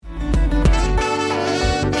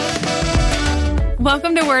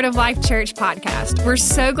Welcome to Word of Life Church Podcast. We're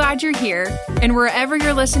so glad you're here, and wherever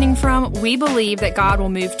you're listening from, we believe that God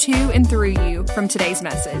will move to and through you from today's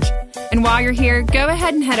message. And while you're here, go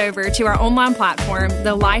ahead and head over to our online platform,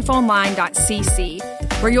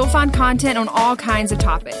 thelifeonline.cc, where you'll find content on all kinds of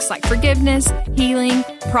topics like forgiveness, healing,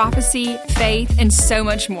 prophecy, faith, and so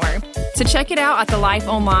much more. So check it out at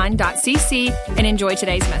thelifeonline.cc and enjoy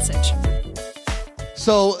today's message.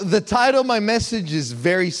 So the title of my message is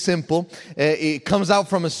very simple. It comes out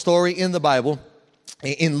from a story in the Bible,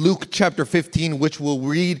 in Luke chapter 15, which we'll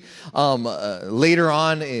read later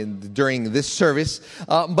on during this service.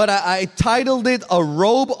 But I titled it, A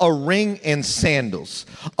Robe, a Ring, and Sandals.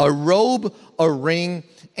 A Robe, a Ring,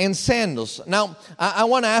 and Sandals. Now, I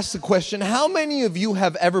want to ask the question, how many of you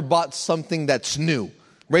have ever bought something that's new?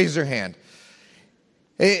 Raise your hand.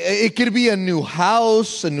 It could be a new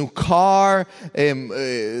house, a new car.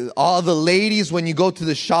 All the ladies, when you go to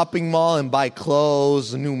the shopping mall and buy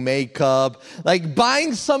clothes, new makeup. Like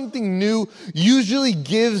buying something new usually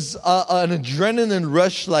gives an adrenaline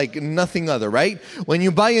rush like nothing other, right? When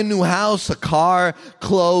you buy a new house, a car,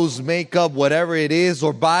 clothes, makeup, whatever it is,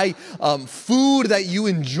 or buy food that you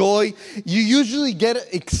enjoy, you usually get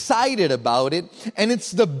excited about it. And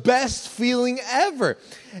it's the best feeling ever.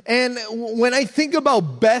 And when I think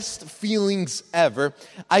about best feelings ever,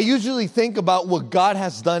 I usually think about what God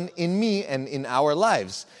has done in me and in our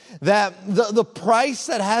lives. That the price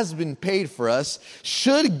that has been paid for us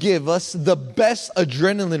should give us the best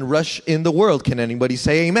adrenaline rush in the world. Can anybody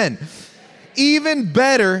say amen? Even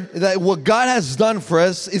better, that what God has done for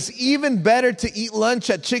us is even better to eat lunch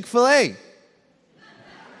at Chick-fil-A.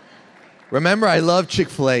 Remember, I love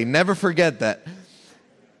Chick-fil-A. Never forget that.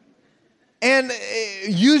 And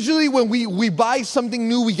usually when we buy something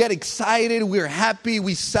new, we get excited, we're happy,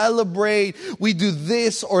 we celebrate, we do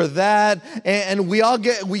this or that, and we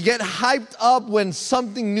get hyped up when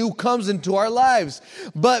something new comes into our lives.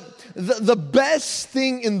 But the best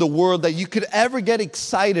thing in the world that you could ever get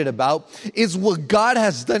excited about is what God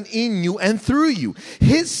has done in you and through you.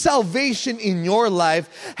 His salvation in your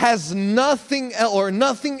life has nothing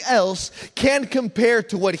else can compare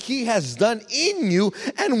to what He has done in you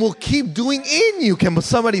and will keep doing in you. Can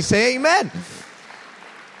somebody say amen?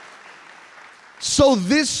 So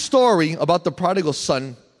this story about the prodigal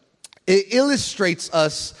son, it illustrates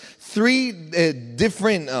us three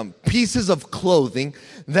different pieces of clothing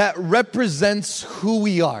that represents who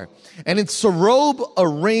we are. And it's a robe, a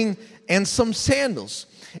ring, and some sandals.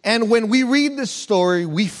 And when we read this story,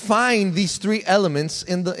 we find these three elements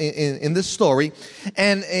in the story,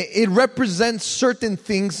 and it represents certain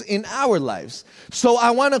things in our lives. So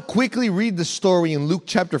I want to quickly read the story in Luke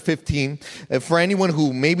chapter 15. For anyone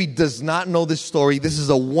who maybe does not know this story, this is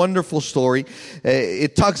a wonderful story.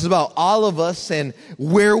 It talks about all of us and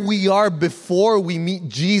where we are before we meet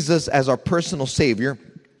Jesus as our personal Savior.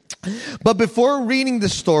 But before reading the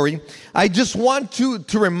story, I just want to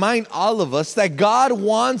remind all of us that God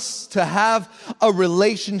wants to have a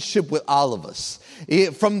relationship with all of us.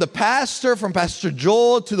 From the pastor, from Pastor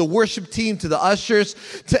Joel, to the worship team, to the ushers,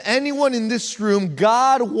 to anyone in this room,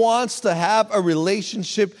 God wants to have a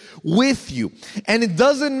relationship with you. And it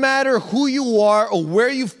doesn't matter who you are or where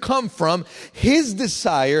you've come from, His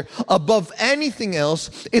desire above anything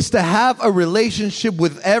else is to have a relationship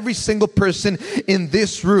with every single person in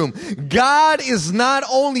this room. God is not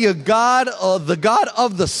only the God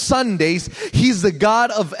of the Sundays, He's the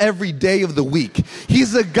God of every day of the week.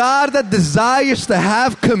 He's a God that desires to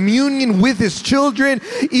have communion with His children,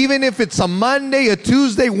 even if it's a Monday, a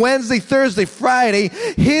Tuesday, Wednesday, Thursday, Friday.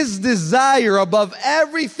 His desire above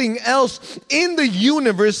everything else in the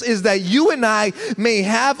universe is that you and I may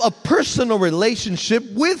have a personal relationship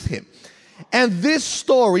with Him. And this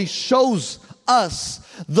story shows us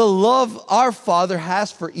the love our Father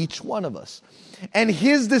has for each one of us. And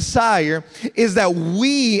His desire is that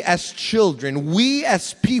we as children, we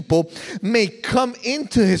as people may come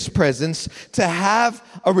into His presence to have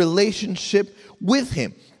a relationship with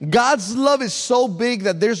Him. God's love is so big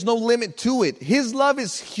that there's no limit to it. His love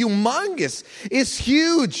is humongous. It's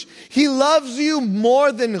huge. He loves you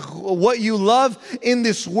more than what you love in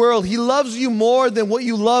this world. He loves you more than what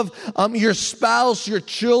you love your spouse, your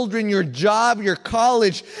children, your job, your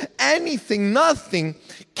college, anything, nothing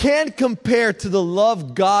can compare to the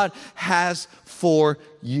love God has for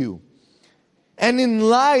you. And in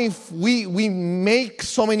life, we make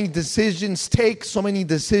so many decisions, take so many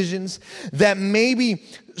decisions that maybe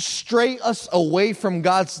stray us away from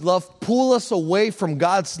God's love, pull us away from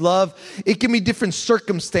God's love. It can be different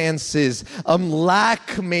circumstances,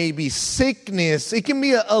 lack maybe, sickness. It can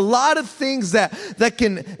be a lot of things that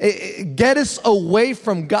can get us away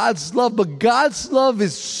from God's love. But God's love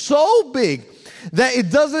is so big that it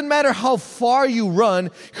doesn't matter how far you run,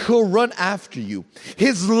 He'll run after you.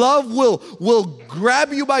 His love will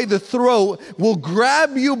grab you by the throat, will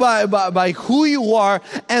grab you by who you are,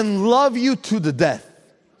 and love you to the death.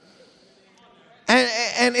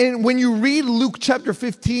 And when you read Luke chapter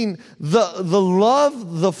 15, the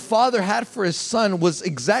love the Father had for His Son was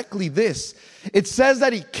exactly this. It says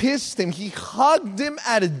that He kissed Him, He hugged Him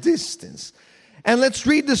at a distance. And let's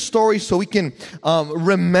read the story so we can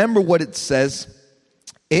remember what it says.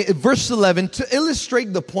 Verse 11, to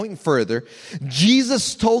illustrate the point further,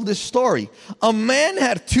 Jesus told this story. A man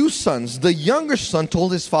had 2 sons. The younger son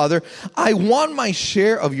told his father, I want my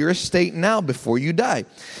share of your estate now before you die.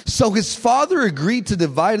 So his father agreed to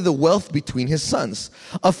divide the wealth between his sons.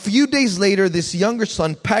 A few days later, this younger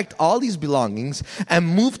son packed all his belongings and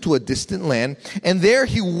moved to a distant land. And there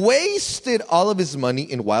he wasted all of his money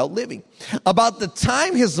in wild living. About the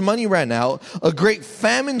time his money ran out, a great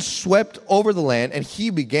famine swept over the land and he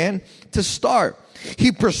began to starve.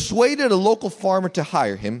 He persuaded a local farmer to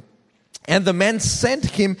hire him, and the man sent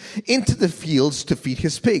him into the fields to feed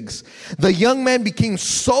his pigs. The young man became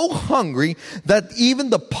so hungry that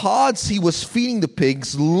even the pods he was feeding the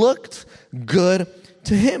pigs looked good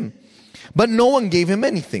to him. But no one gave him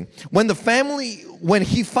anything. When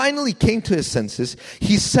he finally came to his senses,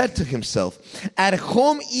 he said to himself, at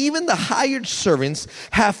home even the hired servants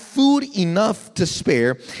have food enough to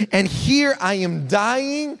spare, and here I am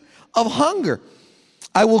dying of hunger.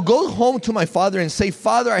 I will go home to my father and say,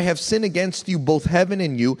 Father, I have sinned against you, both heaven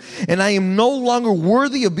and you, and I am no longer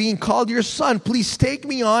worthy of being called your son. Please take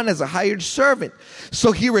me on as a hired servant.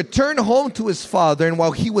 So he returned home to his father, and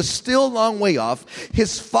while he was still a long way off,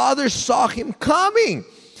 his father saw him coming,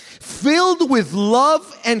 filled with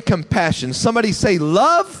love and compassion. Somebody say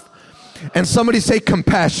love, and somebody say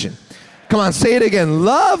compassion. Come on, say it again.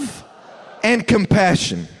 Love and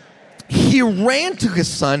compassion. He ran to his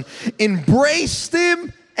son, embraced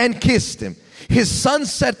him, and kissed him. His son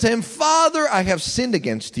said to him, Father, I have sinned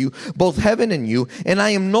against you, both heaven and you, and I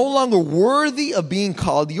am no longer worthy of being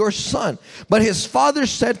called your son. But his father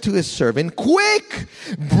said to his servant, quick,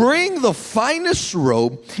 bring the finest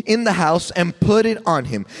robe in the house and put it on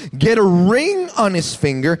him. Get a ring on his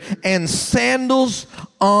finger and sandals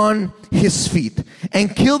on his feet,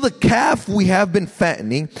 and kill the calf we have been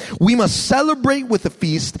fattening. We must celebrate with a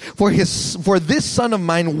feast, for this son of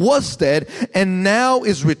mine was dead and now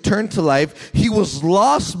is returned to life. He was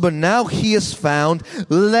lost, but now he is found.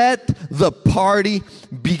 Let the party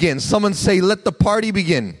begin. Someone say, let the party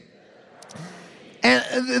begin.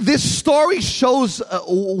 And this story shows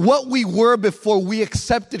what we were before we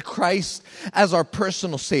accepted Christ as our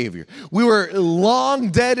personal Savior. We were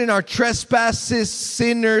long dead in our trespasses,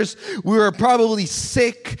 sinners. We were probably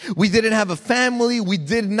sick. We didn't have a family. We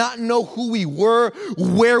did not know who we were,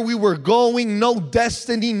 where we were going, no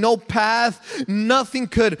destiny, no path. Nothing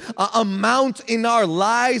could amount in our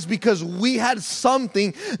lives because we had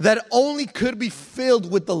something that only could be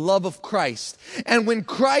filled with the love of Christ. And when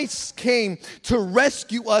Christ came to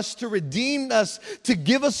rescue us, to redeem us, to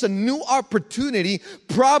give us a new opportunity,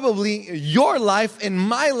 probably your life and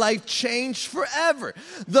my life changed forever.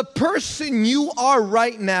 The person you are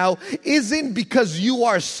right now isn't because you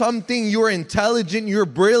are something, you're intelligent, you're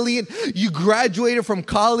brilliant, you graduated from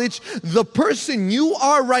college. The person you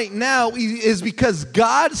are right now is because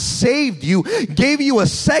God saved you, gave you a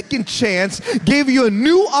second chance, gave you a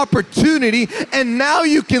new opportunity, and now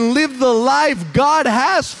you can live the life God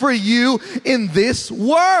has for you in this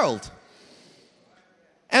world.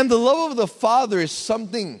 And the love of the Father is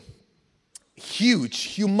something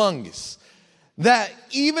huge, humongous, that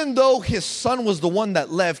even though his son was the one that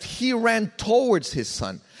left, he ran towards his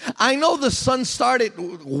son. I know the son started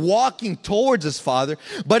walking towards his father,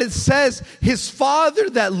 but it says his father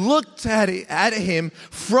that looked at him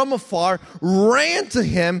from afar ran to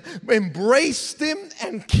him, embraced him,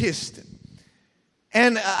 and kissed him.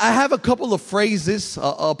 And I have a couple of phrases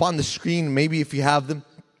up on the screen, maybe if you have them,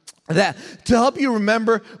 that to help you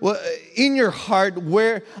remember in your heart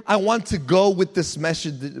where I want to go with this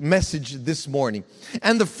message this morning.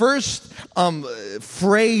 And the first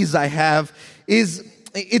phrase I have is,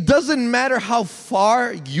 it doesn't matter how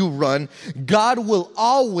far you run, God will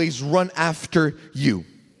always run after you.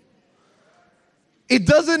 It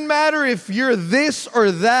doesn't matter if you're this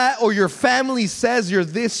or that, or your family says you're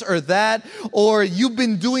this or that, or you've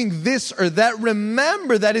been doing this or that.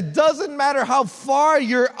 Remember that it doesn't matter how far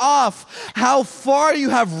you're off, how far you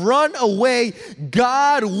have run away,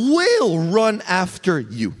 God will run after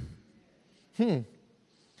you.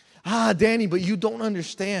 Danny, but you don't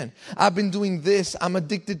understand. I've been doing this. I'm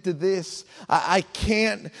addicted to this. I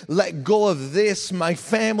can't let go of this. My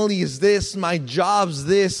family is this. My job's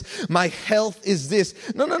this. My health is this.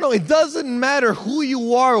 No. It doesn't matter who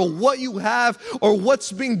you are or what you have or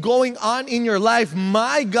what's been going on in your life.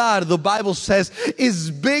 My God, the Bible says,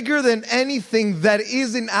 is bigger than anything that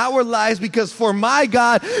is in our lives, because for my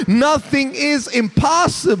God, nothing is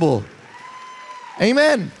impossible.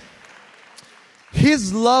 Amen.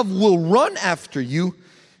 His love will run after you,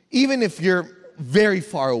 even if you're very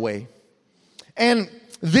far away. And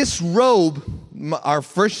this robe, our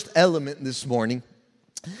first element this morning,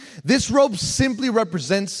 this robe simply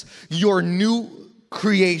represents your new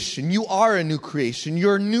creation. You are a new creation,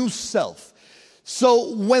 your new self.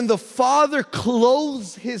 So when the Father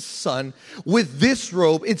clothes His Son with this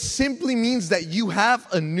robe, it simply means that you have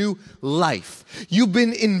a new life. You've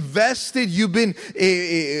been invested, you've been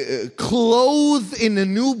clothed in a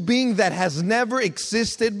new being that has never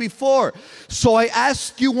existed before. So I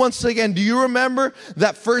ask you once again, do you remember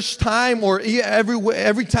that first time, or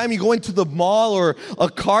every time you go into the mall or a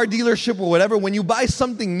car dealership or whatever, when you buy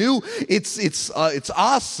something new, it's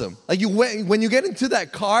awesome. Like when you get into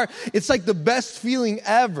that car, it's like the best feeling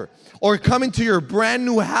ever. Or come into your brand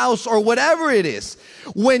new house or whatever it is.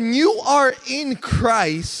 When you are in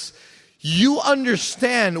Christ, you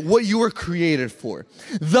understand what you were created for.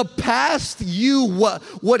 The past you,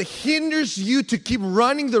 what hinders you to keep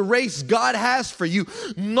running the race God has for you,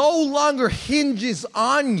 no longer hinges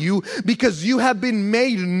on you, because you have been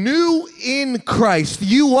made new in Christ.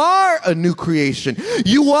 You are a new creation.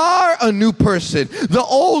 You are a new person. The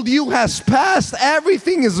old you has passed.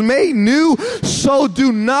 Everything is made new. So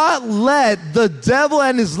do not let the devil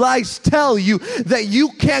and his lies tell you that you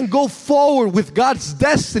can't go forward with God's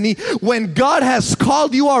destiny when God has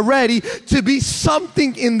called you already to be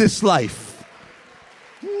something in this life.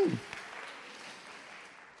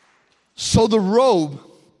 So the robe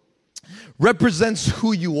represents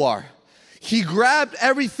who you are. He grabbed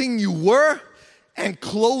everything you were and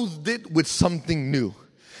clothed it with something new.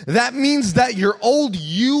 That means that your old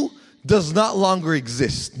you does not longer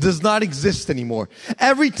exist, does not exist anymore.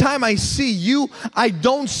 Every time I see you, I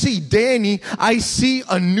don't see Danny, I see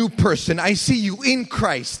a new person. I see you in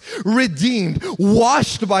Christ, redeemed,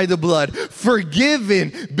 washed by the blood,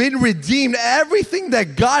 forgiven, been redeemed. Everything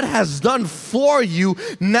that God has done for you,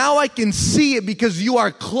 now I can see it because you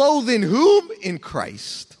are clothed in whom? In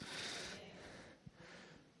Christ.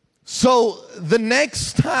 So the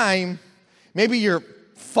next time, maybe your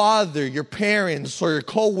father, your parents, or your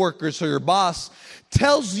co-workers, or your boss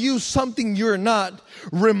tells you something you're not,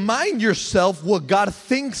 remind yourself what God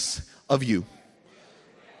thinks of you.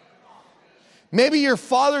 Maybe your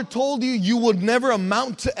father told you you would never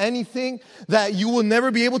amount to anything, that you will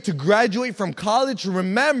never be able to graduate from college.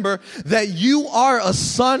 Remember that you are a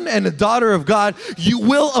son and a daughter of God. You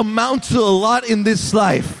will amount to a lot in this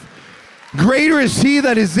life. Greater is He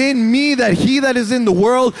that is in me than he that is in the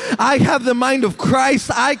world. I have the mind of Christ.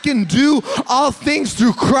 I can do all things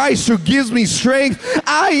through Christ who gives me strength.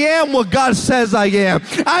 I am what God says I am.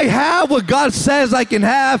 I have what God says I can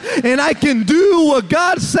have. And I can do what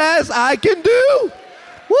God says I can do.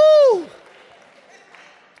 Woo!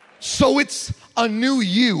 So it's a new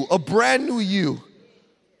you, a brand new you.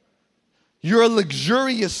 You're a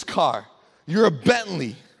luxurious car. You're a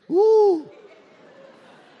Bentley. Woo!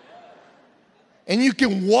 And you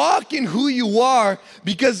can walk in who you are,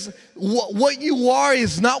 because what you are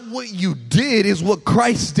is not what you did, is what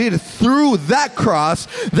Christ did through that cross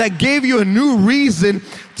that gave you a new reason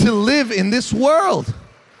to live in this world.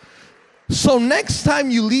 So next time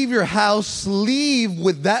you leave your house, leave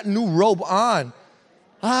with that new robe on.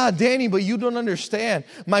 Danny, but you don't understand.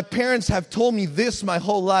 My parents have told me this my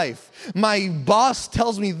whole life. My boss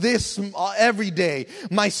tells me this every day.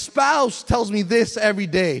 My spouse tells me this every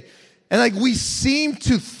day. And we seem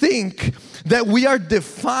to think that we are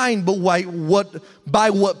defined by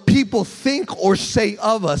what people think or say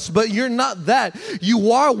of us. But you're not that.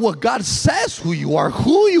 You are what God says who you are.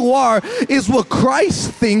 Who you are is what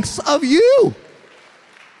Christ thinks of you.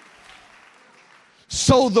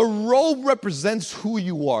 So the robe represents who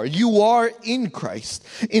you are. You are in Christ,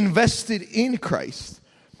 invested in Christ.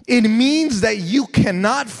 It means that you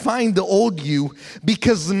cannot find the old you,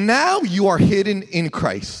 because now you are hidden in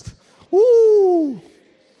Christ. Woo!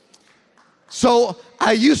 So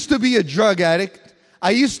I used to be a drug addict.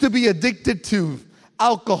 I used to be addicted to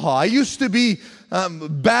alcohol. I used to be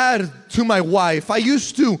bad to my wife. I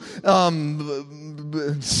used to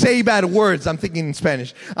say bad words. I'm thinking in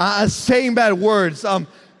Spanish. Saying bad words. A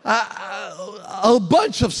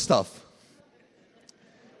bunch of stuff.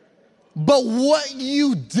 But what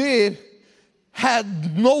you did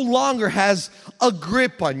no longer has a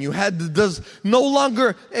grip on you, does no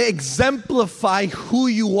longer exemplify who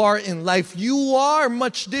you are in life. You are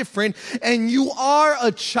much different, and you are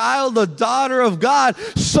a child, a daughter of God.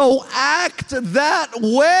 So act that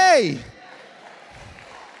way.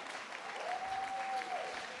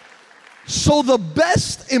 So the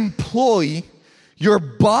best employee your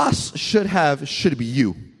boss should be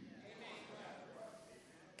you.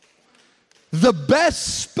 The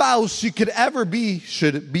best spouse you could ever be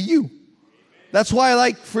should be you. That's why I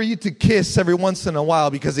like for you to kiss every once in a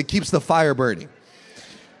while, because it keeps the fire burning.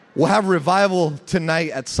 We'll have revival tonight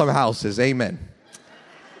at some houses. Amen.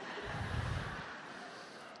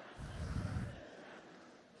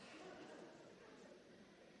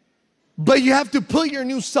 But you have to put your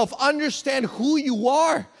new self, understand who you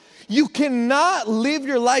are. You cannot live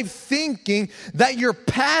your life thinking that your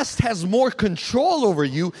past has more control over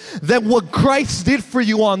you than what Christ did for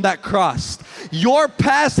you on that cross. Your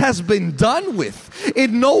past has been done with.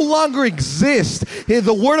 It no longer exists.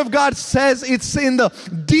 The Word of God says it's in the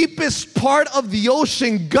deepest part of the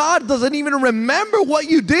ocean. God doesn't even remember what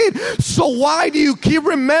you did. So why do you keep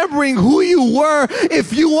remembering who you were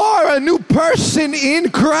if you are a new person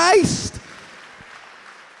in Christ?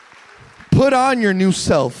 Put on your new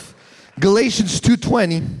self. Galatians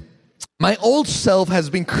 2:20, my old self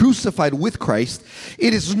has been crucified with Christ.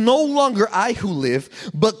 It is no longer I who live,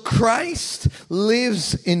 but Christ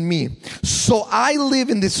lives in me. So I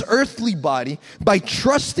live in this earthly body by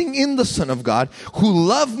trusting in the Son of God, who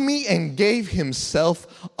loved me and gave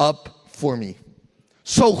himself up for me.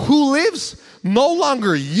 So who lives? No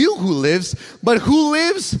longer you who lives, but who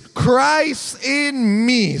lives? Christ in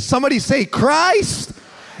me. Somebody say, Christ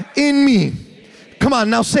in me. Come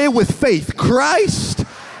on, now say it with faith. Christ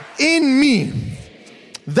in me.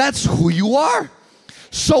 That's who you are.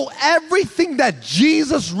 So everything that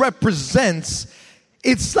Jesus represents,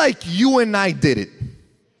 it's like you and I did it.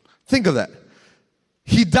 Think of that.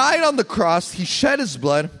 He died on the cross. He shed his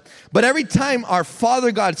blood. But every time our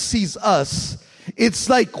Father God sees us, it's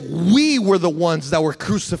like we were the ones that were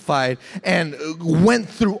crucified and went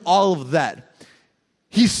through all of that.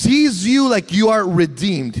 He sees you like you are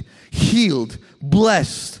redeemed, healed,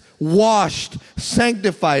 blessed, washed,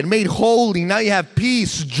 sanctified, made holy. Now you have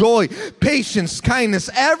peace, joy, patience, kindness,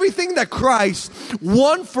 everything that Christ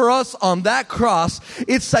won for us on that cross.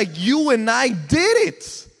 It's like you and I did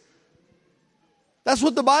it. That's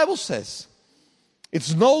what the Bible says.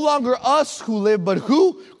 It's no longer us who live, but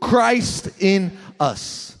who? Christ in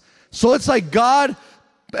us. So it's like God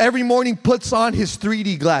every morning puts on his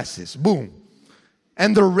 3D glasses. Boom.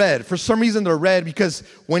 And they're red. For some reason they're red because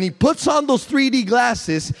when he puts on those 3D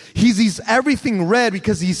glasses, he sees everything red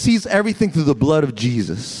because he sees everything through the blood of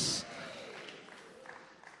Jesus.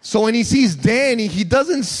 So when he sees Danny, he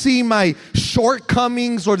doesn't see my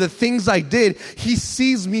shortcomings or the things I did. He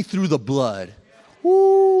sees me through the blood.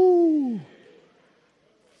 Woo.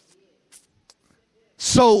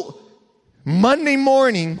 So Monday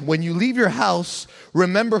morning, when you leave your house,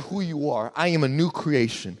 remember who you are. I am a new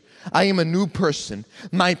creation. I am a new person.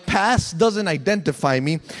 My past doesn't identify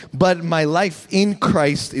me, but my life in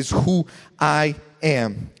Christ is who I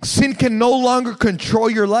am. Sin can no longer control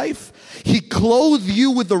your life. He clothed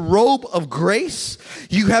you with the robe of grace.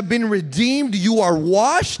 You have been redeemed. You are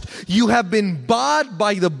washed. You have been bought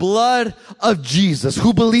by the blood of Jesus.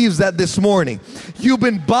 Who believes that this morning? You've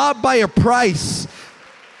been bought by a price.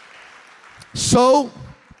 So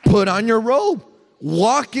put on your robe.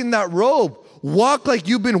 Walk in that robe. Walk like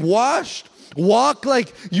you've been washed. Walk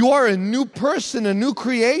like you are a new person, a new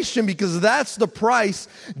creation, because that's the price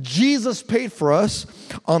Jesus paid for us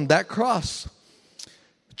on that cross.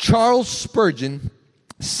 Charles Spurgeon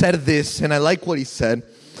said this, and I like what he said.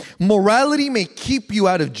 Morality may keep you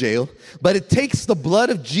out of jail, but it takes the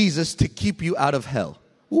blood of Jesus to keep you out of hell.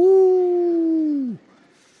 Ooh.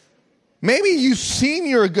 Maybe you've seen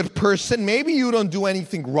you're a good person. Maybe you don't do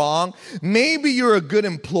anything wrong. Maybe you're a good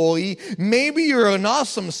employee. Maybe you're an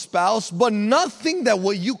awesome spouse. But nothing that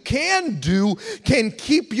what you can do can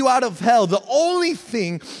keep you out of hell. The only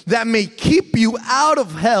thing that may keep you out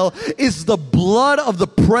of hell is the blood of the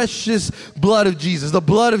precious blood of Jesus. The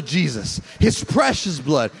blood of Jesus. His precious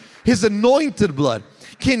blood. His anointed blood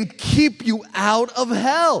can keep you out of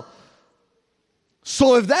hell.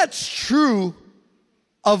 So if that's true,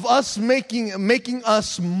 of us making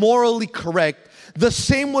us morally correct, The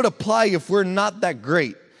same would apply if we're not that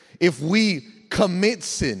great. If we commit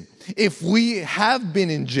sin, if we have been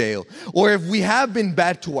in jail, or if we have been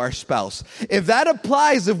bad to our spouse. If that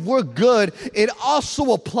applies if we're good, it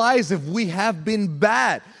also applies if we have been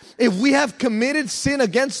bad. If we have committed sin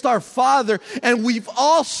against our Father, and we've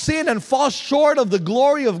all sinned and fall short of the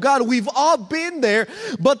glory of God, we've all been there,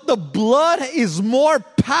 but the blood is more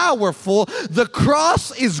powerful, the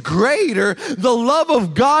cross is greater, the love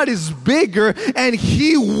of God is bigger, and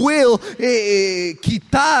He will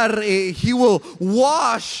He will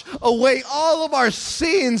wash away all of our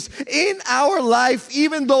sins in our life,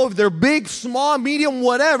 even though if they're big, small, medium,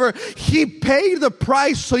 whatever. He paid the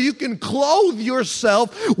price so you can clothe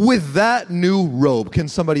yourself with that new robe. Can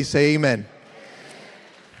somebody say amen?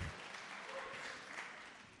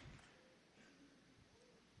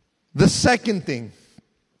 The second thing,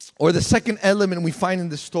 or the second element we find in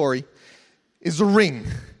this story, is a ring.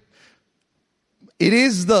 It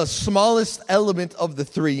is the smallest element of the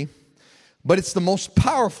three, but it's the most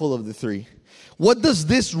powerful of the three. What does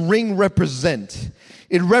this ring represent?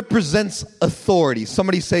 It represents authority.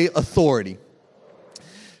 Somebody say authority.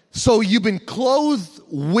 So you've been clothed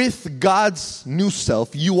with God's new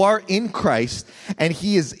self. You are in Christ, and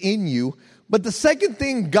He is in you. But the second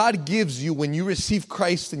thing God gives you when you receive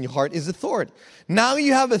Christ in your heart is authority. Now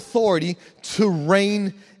you have authority to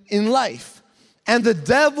reign in life. And the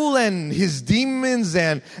devil and his demons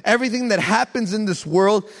and everything that happens in this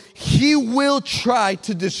world, he will try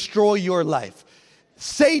to destroy your life.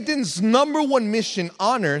 Satan's number one mission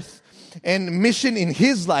on earth and mission in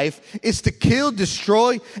his life is to kill,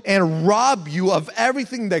 destroy, and rob you of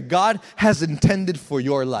everything that God has intended for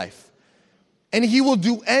your life. And he will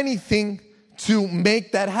do anything to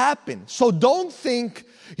make that happen. So don't think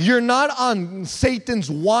you're not on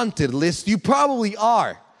Satan's wanted list. You probably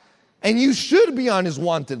are. And you should be on his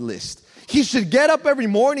wanted list. He should get up every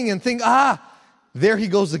morning and think, there he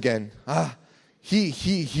goes again.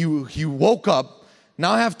 He woke up.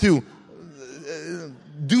 Now I have to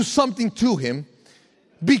do something to him,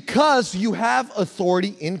 because you have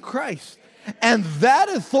authority in Christ. And that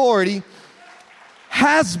authority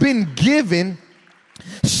has been given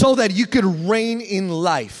so that you could reign in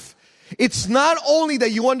life. It's not only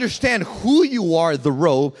that you understand who you are, the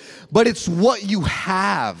robe, but it's what you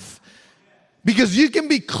have. Because you can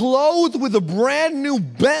be clothed with a brand new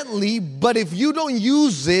Bentley, but if you don't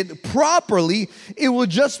use it properly, it will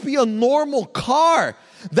just be a normal car.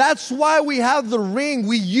 That's why we have the ring.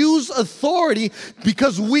 We use authority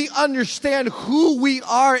because we understand who we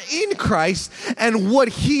are in Christ and what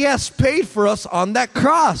He has paid for us on that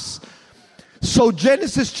cross. So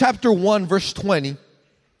Genesis chapter 1 verse 20,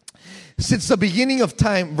 since the beginning of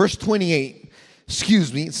time, verse 28,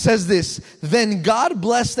 it says this: Then God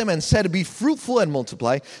blessed them and said, be fruitful and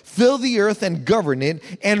multiply, fill the earth and govern it,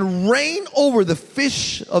 and reign over the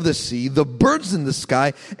fish of the sea, the birds in the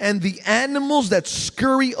sky, and the animals that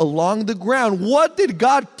scurry along the ground. What did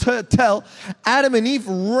God tell Adam and Eve?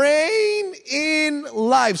 Reign in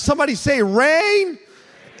life. Somebody say, reign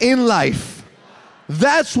in life.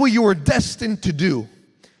 That's what you were destined to do.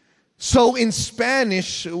 So in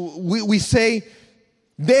Spanish, we say,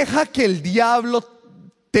 deja que el diablo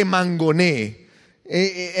te mangonee.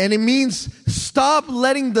 And it means stop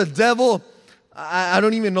letting the devil, I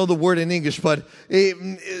don't even know the word in English, but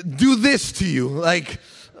do this to you. Like,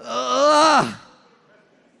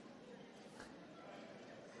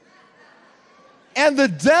 And the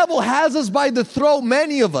devil has us by the throat,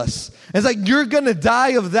 many of us. It's like, you're going to die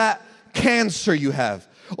of that cancer you have.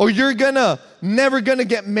 Or you're never gonna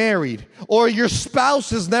get married. Or your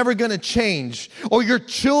spouse is never gonna change. Or your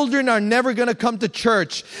children are never gonna come to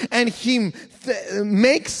church. And he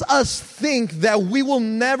makes us think that we will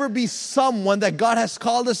never be someone that God has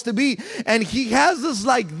called us to be. And he has us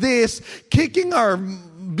like this, kicking our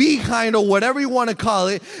behind, or whatever you want to call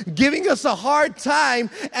it, giving us a hard time,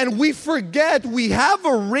 and we forget we have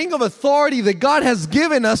a ring of authority that God has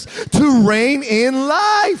given us to reign in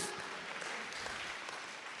life.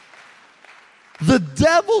 The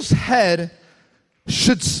devil's head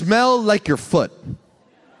should smell like your foot.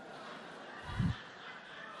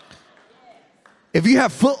 If you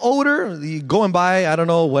have foot odor, you go and buy, I don't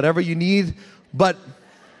know, whatever you need. But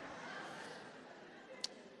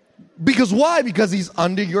because why? Because he's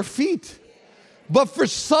under your feet. But for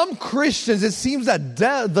some Christians, it seems that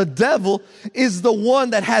the devil is the one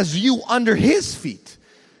that has you under his feet.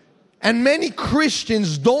 And many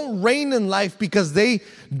Christians don't reign in life because they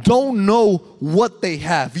don't know what they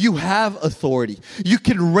have. You have authority. You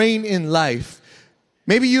can reign in life.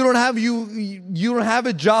 Maybe you don't have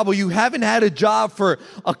a job, or you haven't had a job for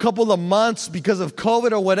a couple of months because of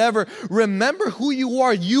COVID or whatever. Remember who you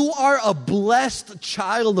are. You are a blessed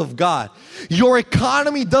child of God. Your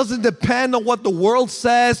economy doesn't depend on what the world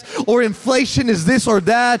says, or inflation is this or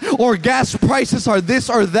that, or gas prices are this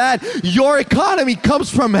or that. Your economy comes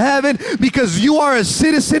from heaven because you are a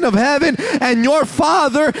citizen of heaven, and your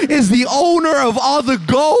Father is the owner of all the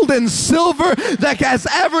gold and silver that has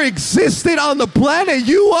ever existed on the planet.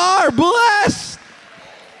 You are blessed.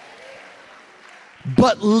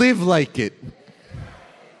 But live like it.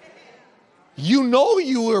 You know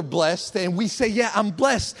you are blessed, and we say, yeah, I'm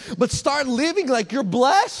blessed. But start living like you're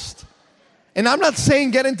blessed. And I'm not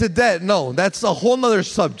saying get into debt. No, that's a whole nother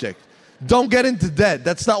subject. Don't get into debt.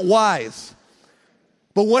 That's not wise.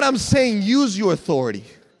 But what I'm saying, use your authority.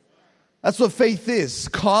 That's what faith is.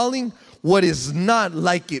 Calling what is not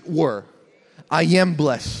like it were. I am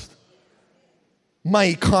blessed. My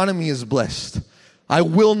economy is blessed. I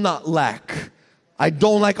will not lack. I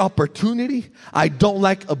don't lack opportunity. I don't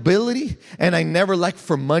lack ability. And I never lack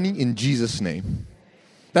for money in Jesus' name.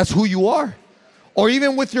 That's who you are. Or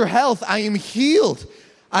even with your health, I am healed.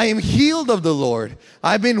 I am healed of the Lord.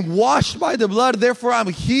 I've been washed by the blood, therefore I'm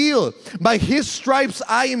healed. By His stripes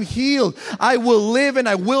I am healed. I will live and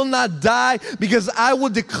I will not die, because I will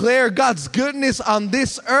declare God's goodness on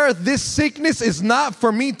this earth. This sickness is not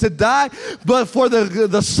for me to die, but for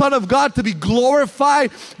the Son of God to be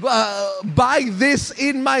glorified by this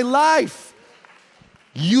in my life.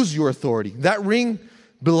 Use your authority. That ring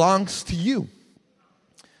belongs to you.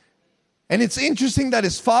 And it's interesting that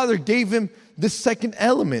his father gave him this second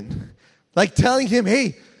element, like telling him,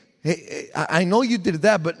 hey, I know you did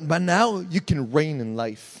that, but now you can reign in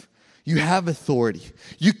life. You have authority.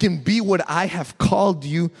 You can be what I have called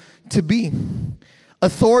you to be.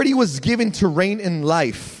 Authority was given to reign in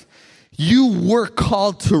life. You were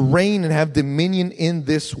called to reign and have dominion in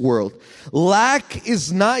this world. Lack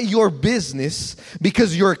is not your business,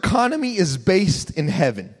 because your economy is based in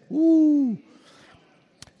heaven. Ooh.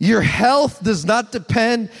 Your health does not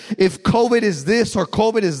depend if COVID is this or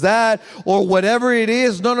COVID is that or whatever it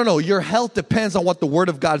is. No. Your health depends on what the Word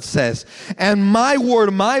of God says. And my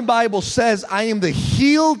Word, my Bible says, I am the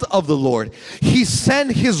healed of the Lord. He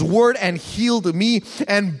sent His Word and healed me.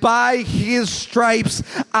 And by His stripes,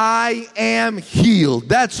 I am healed.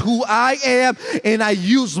 That's who I am. And I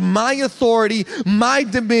use my authority, my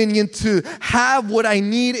dominion to have what I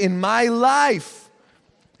need in my life.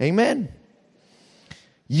 Amen.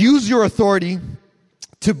 Use your authority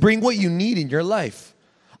to bring what you need in your life.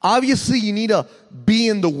 Obviously, you need to be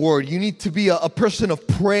in the Word. You need to be a person of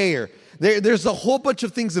prayer. There's a whole bunch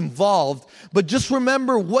of things involved. But just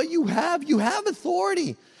remember what you have. You have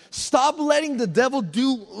authority. Stop letting the devil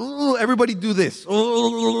do, everybody do this.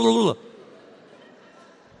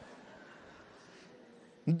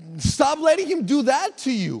 Stop letting him do that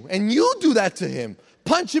to you. And you do that to him.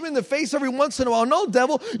 Punch him in the face every once in a while. No,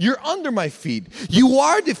 devil, you're under my feet. You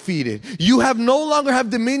are defeated. You have no longer have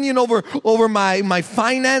dominion over my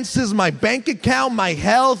finances, my bank account, my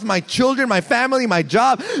health, my children, my family, my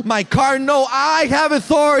job, my car. No, I have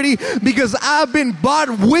authority because I've been bought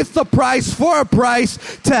with a price, for a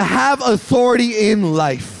price, to have authority in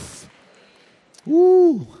life.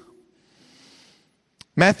 Woo.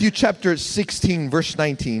 Matthew chapter 16, verse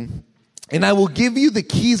 19. And I will give you the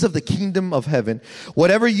keys of the kingdom of heaven.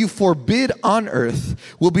 Whatever you forbid on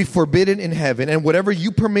earth will be forbidden in heaven. And whatever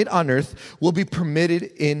you permit on earth will be permitted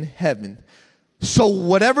in heaven. So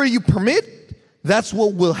whatever you permit, that's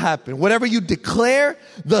what will happen. Whatever you declare,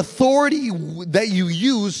 the authority that you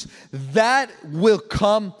use, that will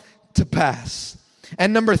come to pass.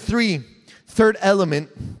 And number three, third element,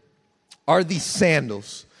 are these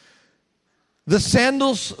sandals. The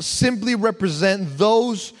sandals simply represent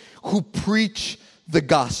those who preach the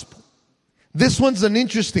gospel. This one's an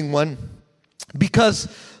interesting one because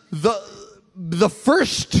the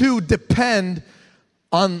first two depend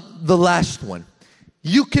on the last one.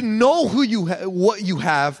 You can know what you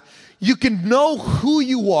have, you can know who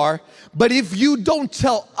you are, but if you don't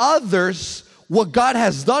tell others what God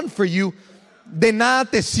has done for you, de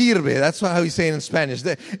nada te sirve. That's how you say it in Spanish.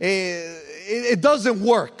 It doesn't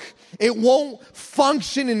work. It won't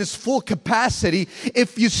function in its full capacity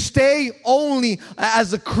if you stay only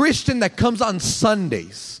as a Christian that comes on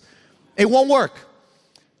Sundays. It won't work.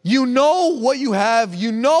 You know what you have,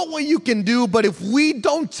 you know what you can do, but if we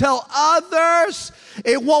don't tell others,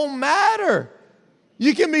 it won't matter.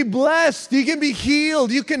 You can be blessed, you can be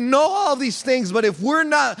healed, you can know all these things, but if we're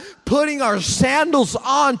not putting our sandals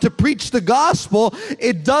on to preach the gospel,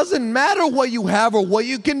 it doesn't matter what you have or what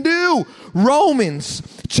you can do. Romans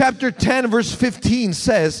chapter 10, verse 15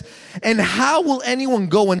 says, and how will anyone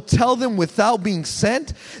go and tell them without being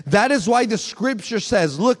sent? That is why the scripture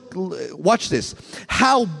says, look, watch this.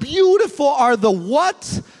 How beautiful are the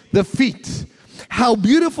what? The feet. How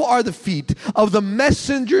beautiful are the feet of the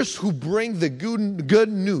messengers who bring the good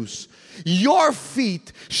news. Your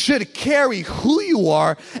feet should carry who you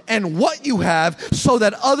are and what you have so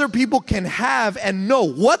that other people can have and know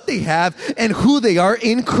what they have and who they are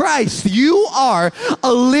in Christ. You are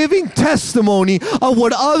a living testimony of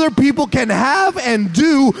what other people can have and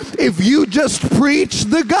do if you just preach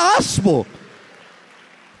the gospel.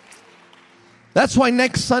 That's why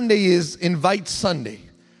next Sunday is Invite Sunday.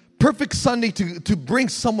 Perfect Sunday to bring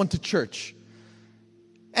someone to church.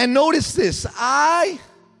 And notice this, I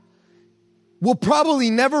will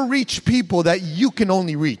probably never reach people that you can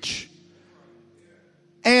only reach.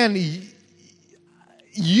 And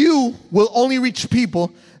you will only reach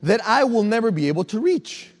people that I will never be able to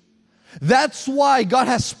reach. That's why God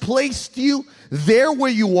has placed you there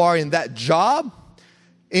where you are, in that job,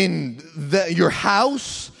 in your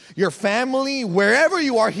house, your family, wherever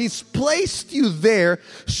you are. He's placed you there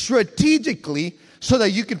strategically so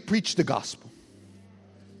that you can preach the gospel.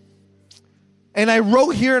 And I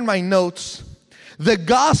wrote here in my notes, the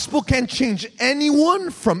gospel can change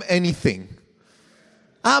anyone from anything.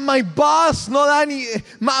 My boss,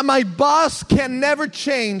 my boss can never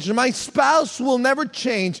change. My spouse will never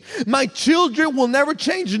change. My children will never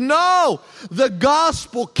change. No, the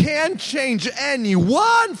gospel can change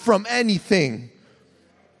anyone from anything.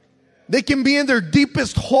 They can be in their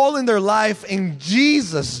deepest hole in their life, and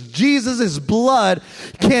Jesus' blood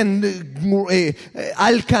can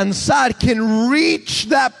alcanzar, can reach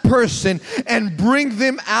that person and bring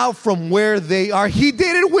them out from where they are. He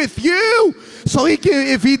did it with you. So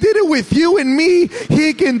if he did it with you and me,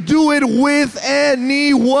 he can do it with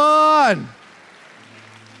anyone.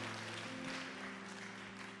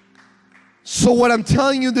 So what I'm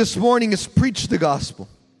telling you this morning is preach the gospel.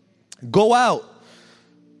 Go out.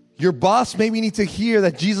 Your boss maybe needs to hear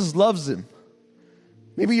that Jesus loves him.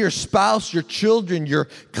 Maybe your spouse, your children, your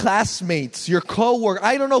classmates, your coworker.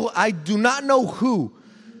 I don't know. I do not know who.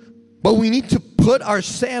 But we need to put our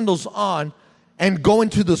sandals on and go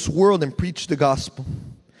into this world and preach the gospel.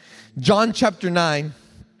 John chapter 9,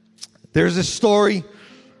 there's a story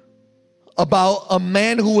about a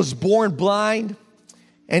man who was born blind,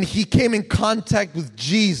 and he came in contact with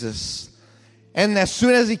Jesus. And as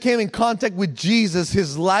soon as he came in contact with Jesus,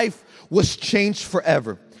 his life was changed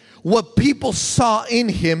forever. What people saw in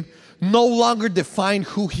him no longer defined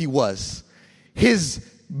who he was. His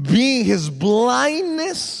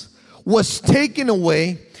blindness was taken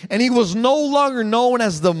away, and he was no longer known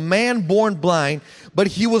as the man born blind, but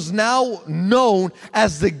he was now known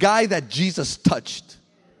as the guy that Jesus touched.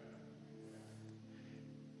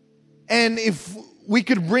 And if we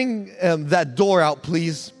could bring that door out,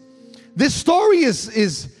 please. This story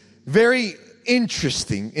is very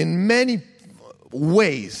interesting in many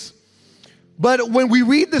ways. But when we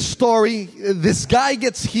read the story, this guy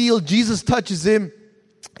gets healed, Jesus touches him.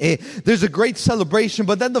 There's a great celebration,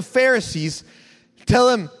 but then the Pharisees tell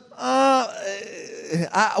him,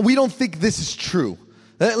 we don't think this is true.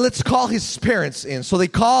 Let's call his parents in. So they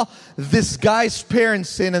call this guy's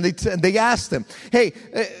parents in, and they asked him, hey,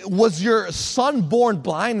 was your son born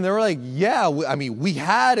blind? And they were like, yeah, we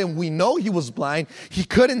had him. We know he was blind. He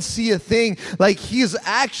couldn't see a thing. Like, he is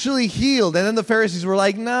actually healed. And then the Pharisees were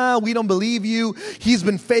like, nah, we don't believe you. He's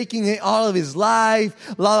been faking it all of his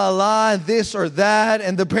life, and this or that.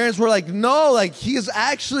 And the parents were like, no, like, he is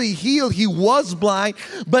actually healed. He was blind,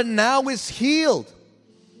 but now is healed.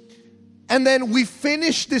 And then we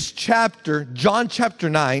finish this chapter, John chapter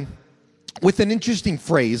 9, with an interesting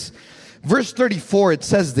phrase. Verse 34, it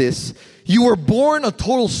says this: you were born a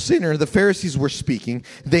total sinner. The Pharisees were speaking.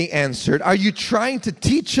 They answered, are you trying to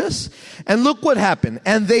teach us? And look what happened.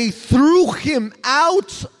 And they threw him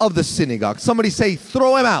out of the synagogue. Somebody say,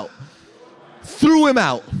 throw him out. Threw him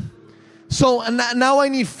out. So now I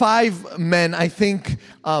need 5 men. I think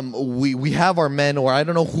we have our men, or I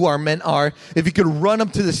don't know who our men are. If you could run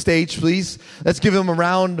up to the stage, please. Let's give them a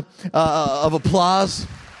round of applause.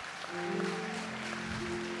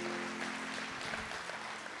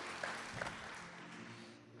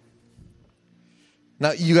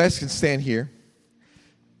 Now, you guys can stand here.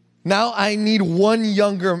 Now I need one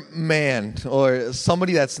younger man, or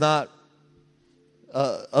somebody that's not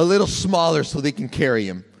a little smaller so they can carry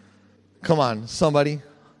him. Come on, somebody.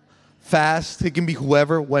 Fast. It can be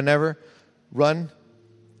whoever, whenever. Run.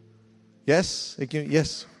 Yes?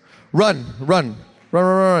 Yes. Run.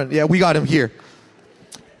 Yeah, we got him here.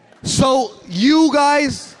 So, you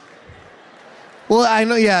guys, Well, I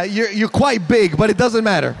know, yeah, you're quite big, but it doesn't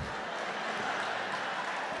matter.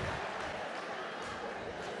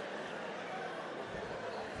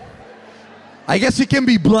 I guess you can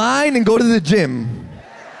be blind and go to the gym.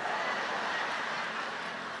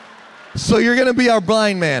 So you're going to be our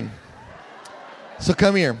blind man. So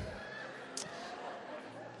come here.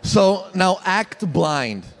 So now act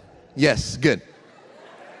blind. Yes, good.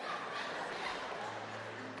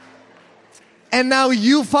 And now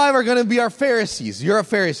you 5 are going to be our Pharisees. You're our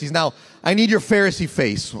Pharisees. Now, I need your Pharisee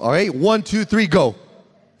face. All right? 1, 2, 3, go.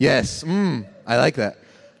 Yes. I like that.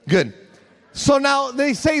 Good. So now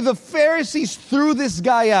they say the Pharisees threw this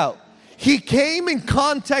guy out. He came in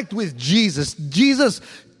contact with Jesus. Jesus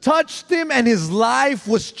touched him and his life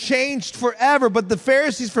was changed forever. But the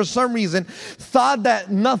Pharisees, for some reason, thought that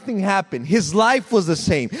nothing happened. His life was the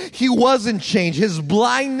same. He wasn't changed. His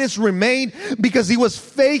blindness remained because he was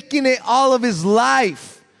faking it all of his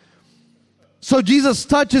life. So Jesus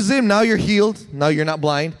touches him. Now you're healed. Now you're not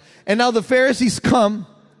blind. And now the Pharisees come.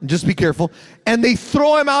 Just be careful. And they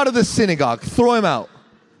throw him out of the synagogue. Throw him out.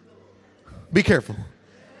 Be careful.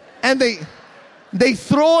 And they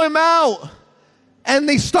throw him out. And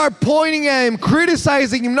they start pointing at him,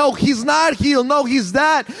 criticizing him. No, he's not healed. No, he's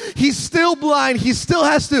that. He's still blind. He still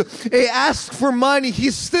has to ask for money.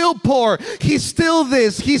 He's still poor. He's still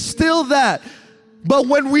this. He's still that. But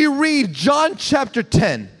when we read John chapter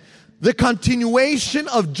 10, the continuation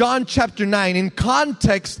of John chapter 9, in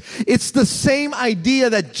context, it's the same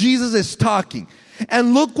idea that Jesus is talking.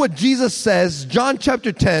 And look what Jesus says, John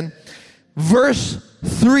chapter 10, verse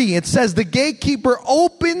 3. It says, the gatekeeper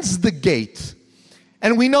opens the gate.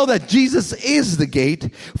 And we know that Jesus is the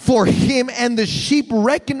gate for him, and the sheep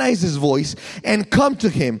recognize his voice and come to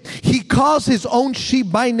him. He calls his own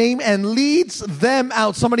sheep by name and leads them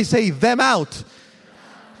out. Somebody say, them out.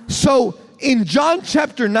 So in John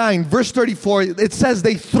chapter 9, verse 34, it says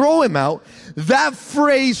they throw him out. That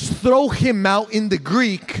phrase, throw him out, in the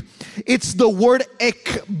Greek, it's the word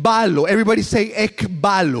ekbalo. Everybody say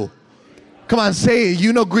ekbalo. Come on, say it.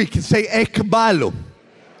 You know Greek. Say ekbalo.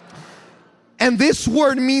 And this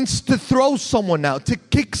word means to throw someone out, to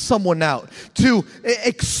kick someone out, to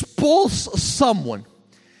expulse someone.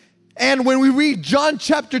 And when we read John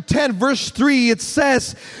chapter 10, verse 3, it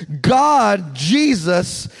says, God,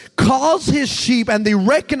 Jesus, calls his sheep and they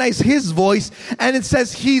recognize his voice. And it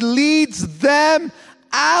says he leads them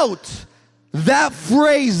out. That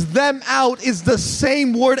phrase, them out, is the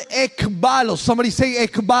same word ekbalo. Somebody say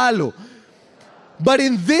ekbalo. But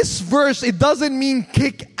in this verse, it doesn't mean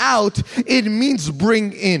kick out. It means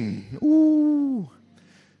bring in. Ooh.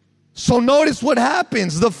 So notice what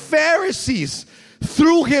happens. The Pharisees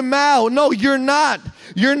threw him out. No, you're not.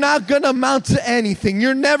 You're not going to amount to anything.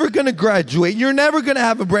 You're never going to graduate. You're never going to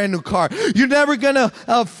have a brand new car. You're never going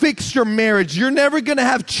to fix your marriage. You're never going to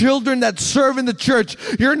have children that serve in the church.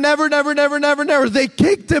 You're never. They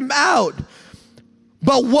kicked him out.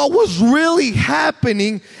 But what was really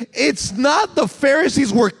happening, it's not the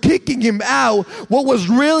Pharisees were kicking him out. What was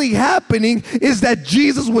really happening is that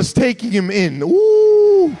Jesus was taking him in.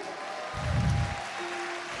 Ooh.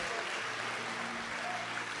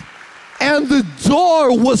 And the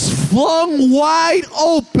door was flung wide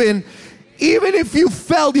open. Even if you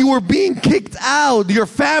felt you were being kicked out, your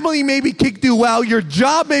family maybe kicked you out, your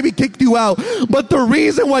job maybe kicked you out, but the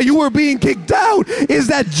reason why you were being kicked out is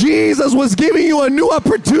that Jesus was giving you a new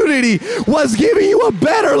opportunity, was giving you a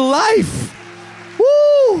better life.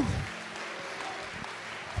 Woo!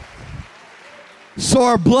 So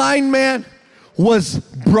our blind man was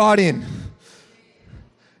brought in.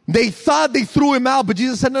 They thought they threw him out, but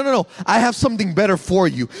Jesus said, no, I have something better for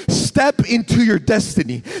you. Step into your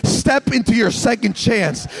destiny. Step into your second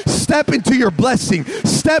chance. Step into your blessing.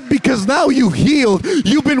 Step, because now you've healed.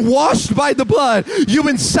 You've been washed by the blood. You've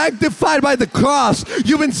been sanctified by the cross.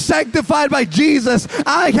 You've been sanctified by Jesus.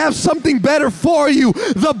 I have something better for you.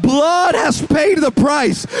 The blood has paid the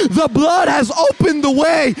price. The blood has opened the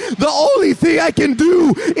way. The only thing I can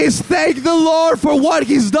do is thank the Lord for what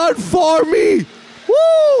he's done for me.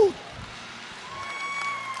 Woo!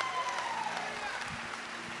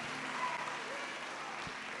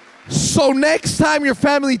 So next time your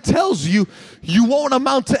family tells you you won't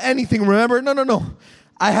amount to anything, remember, no.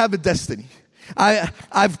 I have a destiny.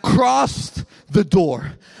 I've crossed the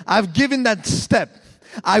door. I've given that step.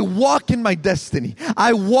 I walk in my destiny.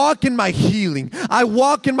 I walk in my healing. I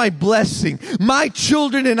walk in my blessing. My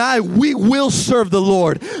children and I, we will serve the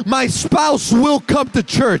Lord. My spouse will come to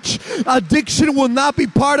church. Addiction will not be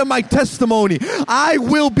part of my testimony. I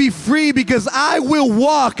will be free because I will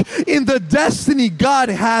walk in the destiny God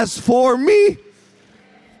has for me.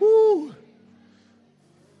 Woo.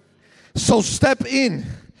 So step in.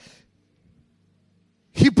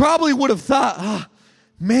 He probably would have thought,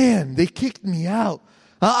 man, they kicked me out.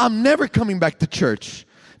 I'm never coming back to church.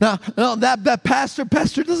 Now, that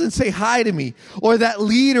pastor doesn't say hi to me, or that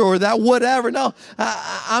leader, or that whatever. No,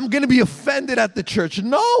 I'm going to be offended at the church.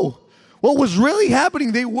 No. What was really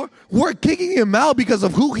happening, they weren't kicking him out because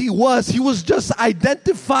of who he was. He was just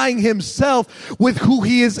identifying himself with who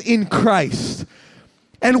he is in Christ.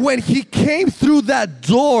 And when he came through that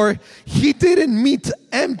door, he didn't meet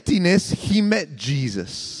emptiness, he met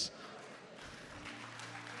Jesus.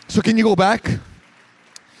 So can you go back?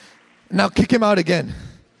 Now kick him out again.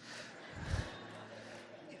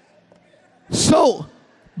 So,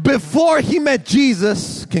 before he met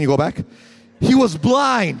Jesus, can you go back? He was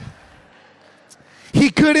blind. He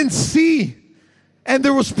couldn't see. And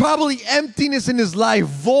there was probably emptiness in his life,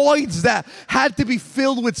 voids that had to be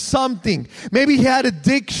filled with something. Maybe he had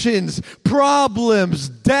addictions, problems,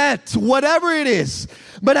 debt, whatever it is.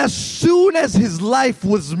 But as soon as his life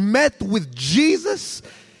was met with Jesus,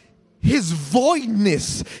 his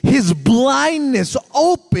voidness, his blindness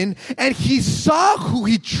opened, and he saw who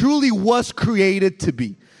he truly was created to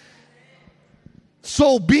be.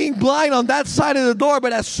 So being blind on that side of the door,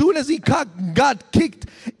 but as soon as he got kicked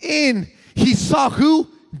in, he saw who?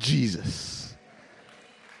 Jesus.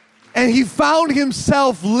 And he found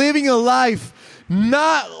himself living a life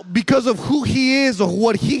not because of who he is or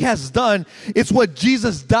what he has done. It's what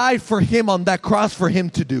Jesus died for him on that cross for him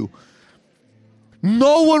to do.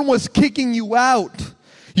 No one was kicking you out.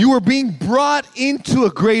 You were being brought into a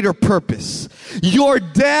greater purpose. Your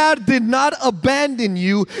dad did not abandon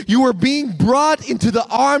you. You were being brought into the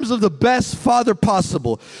arms of the best father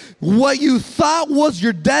possible. What you thought was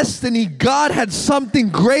your destiny, God had something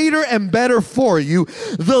greater and better for you.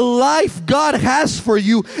 The life God has for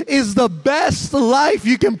you is the best life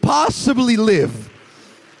you can possibly live.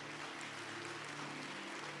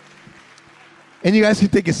 And you guys can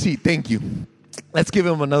take a seat. Thank you. Let's give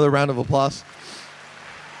him another round of applause.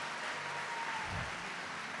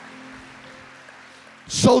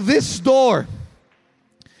 So this door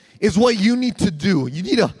is what you need to do. You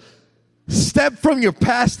need to step from your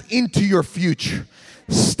past into your future.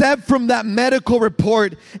 Step from that medical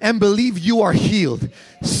report and believe you are healed.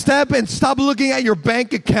 Step and stop looking at your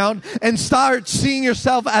bank account and start seeing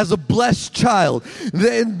yourself as a blessed child.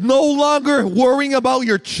 No longer worrying about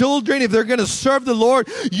your children if they're going to serve the Lord.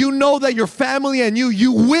 You know that your family and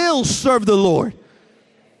you will serve the Lord.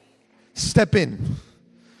 Step in.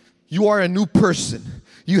 You are a new person.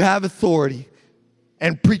 You have authority,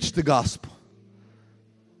 and preach the gospel.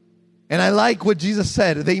 And I like what Jesus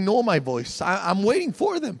said. They know my voice. I'm waiting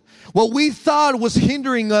for them. What we thought was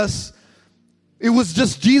hindering us, it was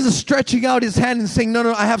just Jesus stretching out his hand and saying,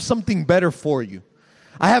 no, I have something better for you.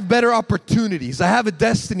 I have better opportunities. I have a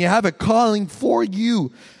destiny. I have a calling for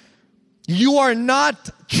you. You are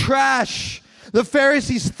not trash. The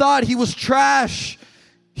Pharisees thought he was trash.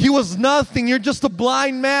 He was nothing. You're just a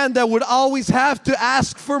blind man that would always have to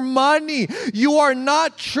ask for money. You are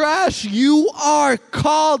not trash. You are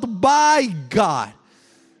called by God.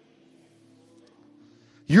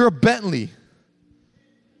 You're a Bentley.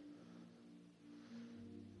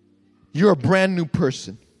 You're a brand new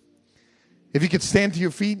person. If you could stand to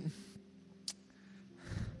your feet.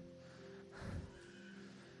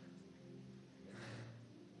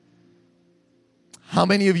 How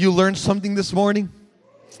many of you learned something this morning?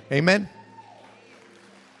 Amen.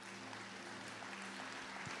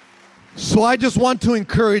 So I just want to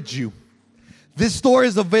encourage you. This door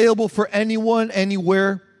is available for anyone,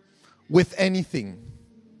 anywhere, with anything.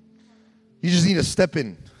 You just need to step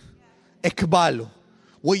in. Ekbalo.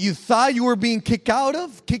 What you thought you were being kicked out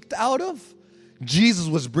of, Jesus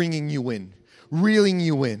was bringing you in, reeling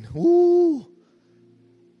you in. Ooh.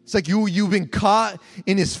 It's like you've been caught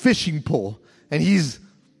in his fishing pole, and he's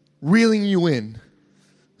reeling you in.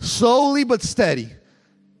 Slowly but steady.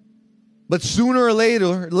 But sooner or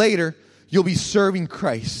later, you'll be serving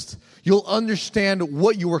Christ. You'll understand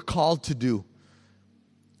what you were called to do.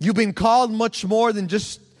 You've been called much more than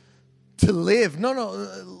just to live. No,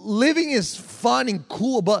 living is fun and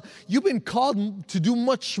cool, but you've been called to do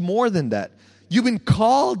much more than that. You've been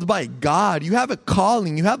called by God. You have a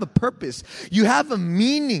calling. You have a purpose. You have a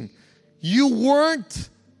meaning. You weren't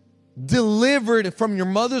delivered from your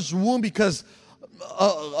mother's womb because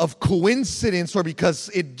of coincidence or because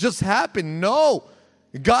it just happened. No,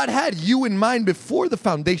 God had you in mind before the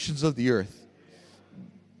foundations of the earth.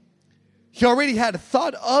 He already had a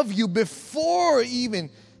thought of you before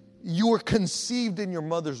even you were conceived in your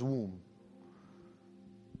mother's womb.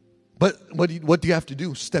 But what do you have to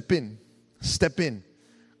do? Step in. Step in.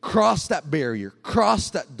 cross that barrier, cross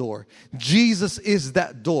that door. Jesus is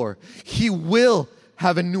that door. He will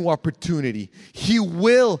have a new opportunity. He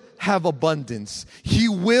will have abundance. He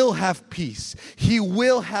will have peace. He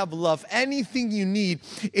will have love. Anything you need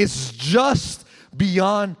is just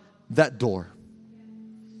beyond that door.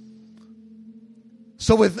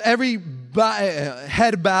 So with every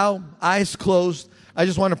head bowed, eyes closed, I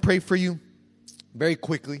just want to pray for you very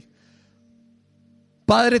quickly.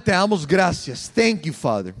 Padre, te damos gracias. Thank you,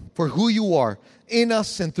 Father, for who you are in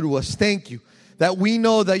us and through us. Thank you that we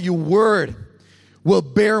know that your word will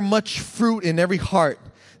bear much fruit in every heart,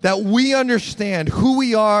 that we understand who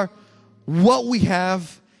we are, what we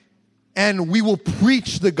have, and we will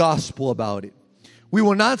preach the gospel about it. We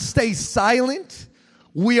will not stay silent.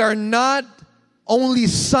 We are not only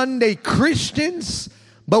Sunday Christians,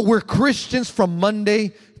 but we're Christians from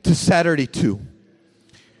Monday to Saturday too.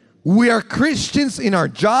 We are Christians in our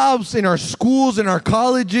jobs, in our schools, in our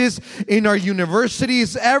colleges, in our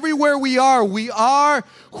universities. Everywhere we are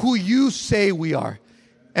who you say we are.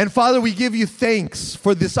 And Father, we give you thanks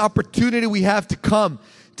for this opportunity we have to come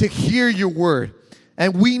to hear your word.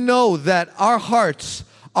 And we know that our hearts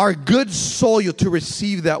are good soil to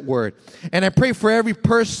receive that word. And I pray for every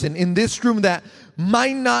person in this room that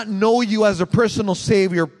might not know you as a personal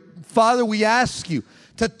Savior. Father, we ask you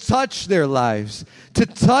to touch their lives, to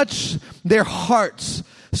touch their hearts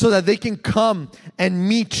so that they can come and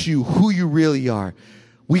meet you who you really are.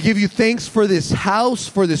 We give you thanks for this house,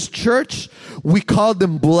 for this church. We call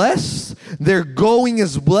them blessed. Their going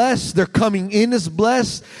is blessed. Their coming in is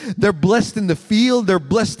blessed. They're blessed in the field. They're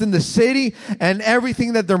blessed in the city. And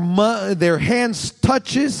everything that their hands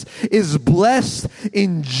touches is blessed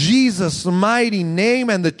in Jesus' mighty name.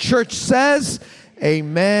 And the church says,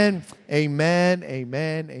 amen, amen,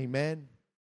 amen, amen.